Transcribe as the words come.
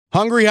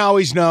Hungry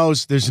Howie's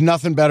knows there's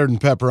nothing better than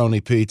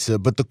pepperoni pizza,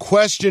 but the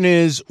question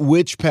is,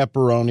 which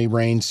pepperoni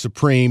reigns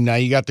supreme? Now,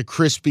 you got the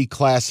crispy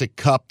classic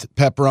cupped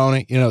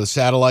pepperoni, the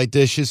satellite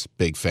dishes,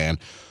 big fan.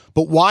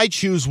 But why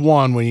choose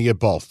one when you get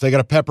both? They got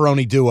a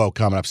pepperoni duo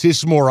coming up. See, this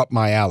is more up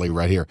my alley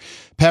right here.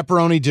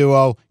 Pepperoni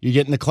duo, you're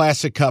getting the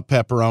classic cup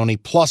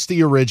pepperoni, plus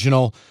the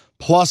original,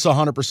 plus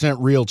 100%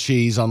 real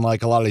cheese,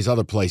 unlike a lot of these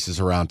other places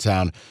around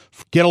town.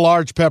 Get a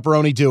large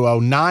pepperoni duo,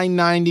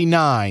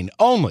 $9.99,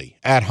 only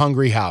at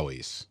Hungry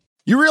Howie's.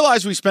 You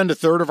realize we spend a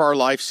third of our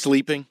life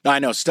sleeping? I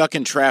know, stuck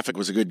in traffic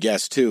was a good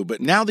guess too, but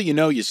now that you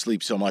know you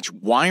sleep so much,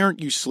 why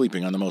aren't you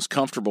sleeping on the most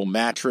comfortable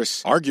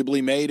mattress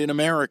arguably made in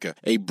America?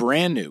 A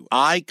brand new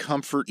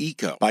iComfort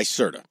Eco by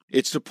Serta.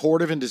 It's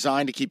supportive and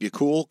designed to keep you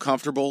cool,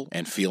 comfortable,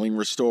 and feeling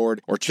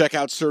restored. Or check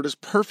out Serta's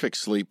Perfect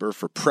Sleeper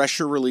for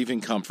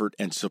pressure-relieving comfort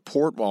and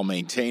support while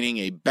maintaining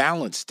a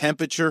balanced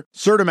temperature.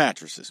 Serta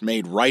mattresses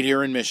made right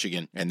here in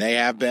Michigan, and they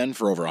have been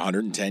for over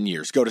 110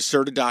 years. Go to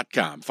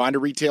Serta.com. Find a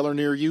retailer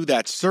near you.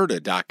 That's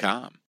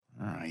Serta.com.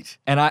 All right.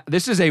 And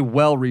this is a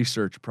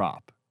well-researched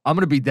prop. I'm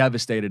going to be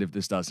devastated if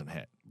this doesn't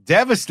hit.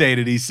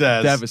 Devastated, he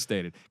says.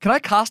 Devastated. Can I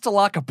Costa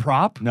lock a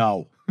prop?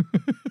 No.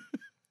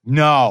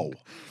 No.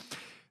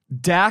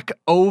 Dak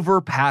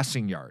over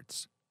passing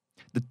yards.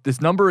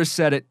 This number is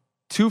set at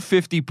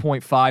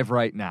 250.5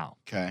 right now.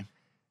 Okay.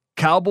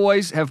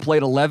 Cowboys have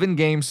played 11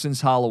 games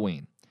since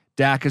Halloween.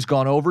 Dak has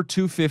gone over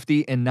 250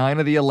 in 9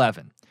 of the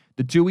 11.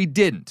 The two he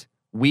didn't.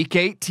 Week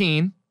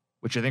 18,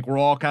 which I think we're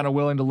all kind of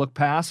willing to look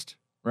past,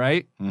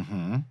 right?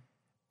 Mm-hmm.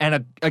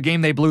 And a game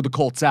they blew the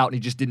Colts out and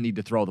he just didn't need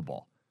to throw the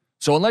ball.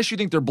 So unless you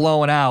think they're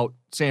blowing out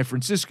San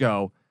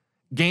Francisco,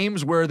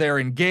 games where they're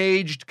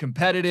engaged,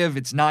 competitive,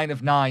 it's 9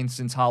 of 9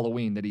 since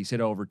Halloween that he's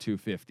hit over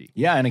 250.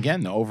 Yeah, and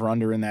again, the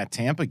over-under in that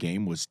Tampa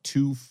game was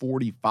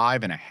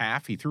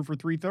 245.5. He threw for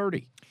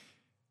 330.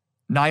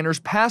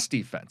 Niners pass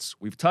defense.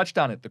 We've touched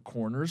on it. The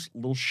corners, a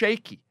little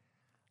shaky.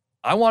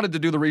 I wanted to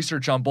do the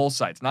research on both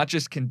sides. Not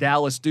just can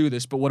Dallas do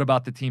this, but what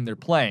about the team they're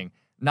playing?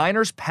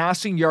 Niners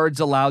passing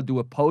yards allowed to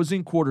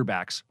opposing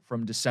quarterbacks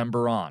from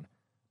December on.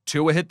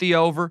 Tua hit the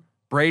over.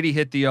 Brady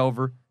hit the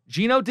over.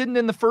 Geno didn't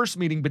in the first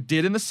meeting, but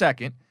did in the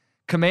second.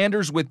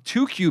 Commanders with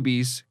 2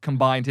 QBs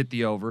combined hit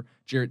the over.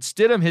 Jarrett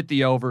Stidham hit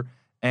the over.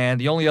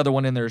 And the only other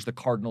one in there is the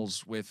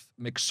Cardinals with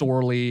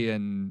McSorley.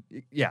 And,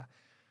 yeah.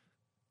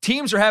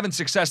 Teams are having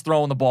success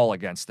throwing the ball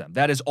against them.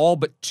 That is all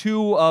but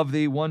 2 of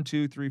the 1,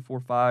 2, 3, 4,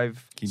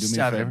 5, Can you do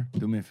 7. me a favor?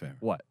 Do me a favor.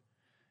 What?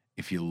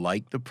 If you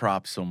like the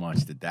prop so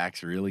much that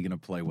Dak's really going to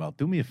play well,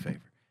 do me a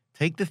favor.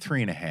 Take the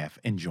 3.5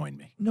 and join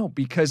me. No,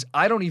 because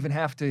I don't even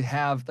have to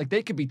have,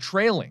 they could be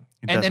trailing.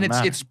 And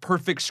it's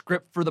perfect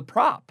script for the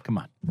prop. Come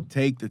on.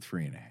 Take the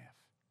 3.5.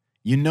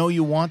 You know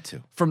you want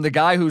to. From the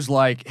guy who's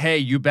like, hey,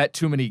 you bet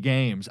too many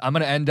games. I'm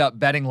going to end up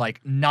betting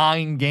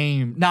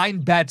 9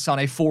 bets on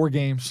a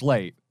 4-game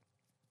slate.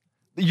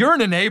 You're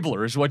an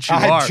enabler is what you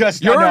are.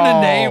 You're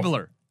an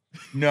enabler.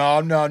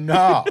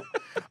 No.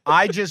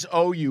 I just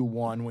owe you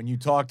one when you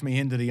talked me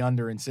into the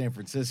under in San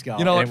Francisco.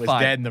 You know what? It was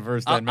dead in the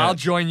first 10 minutes. I'll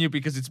join you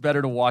because it's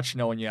better to watch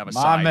knowing you have a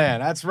side. My man,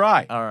 that's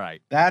right. All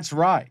right. That's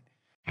right.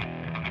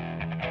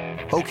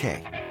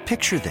 Okay,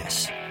 picture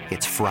this.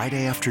 It's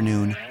Friday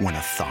afternoon when a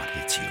thought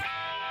hits you.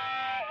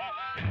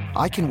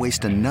 I can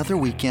waste another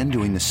weekend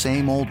doing the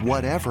same old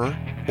whatever,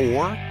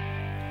 or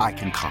I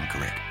can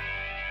conquer it.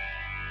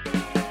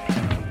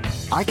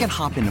 I can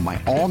hop into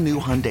my all-new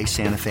Hyundai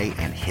Santa Fe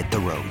and hit the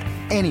road.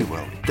 Any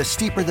road. The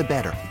steeper, the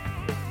better.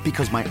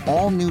 Because my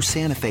all-new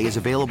Santa Fe is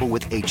available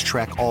with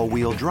H-Track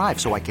all-wheel drive,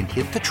 so I can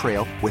hit the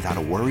trail without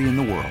a worry in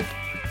the world.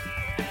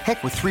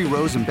 Heck, with 3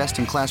 rows and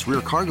best-in-class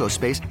rear cargo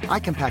space, I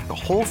can pack the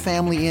whole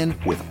family in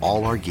with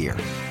all our gear.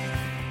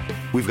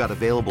 We've got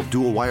available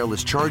dual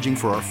wireless charging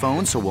for our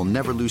phones, so we'll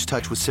never lose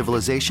touch with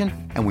civilization,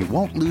 and we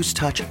won't lose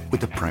touch with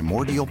the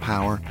primordial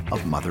power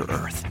of Mother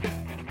Earth.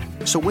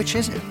 So which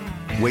is it?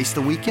 Waste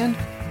the weekend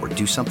or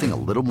do something a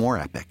little more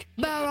epic?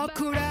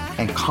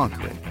 And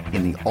conquer it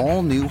in the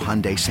all-new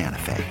Hyundai Santa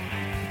Fe.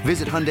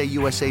 Visit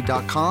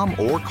HyundaiUSA.com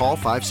or call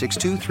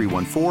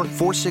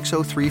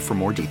 562-314-4603 for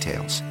more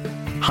details.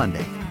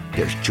 Hyundai,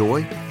 there's joy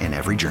in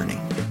every journey.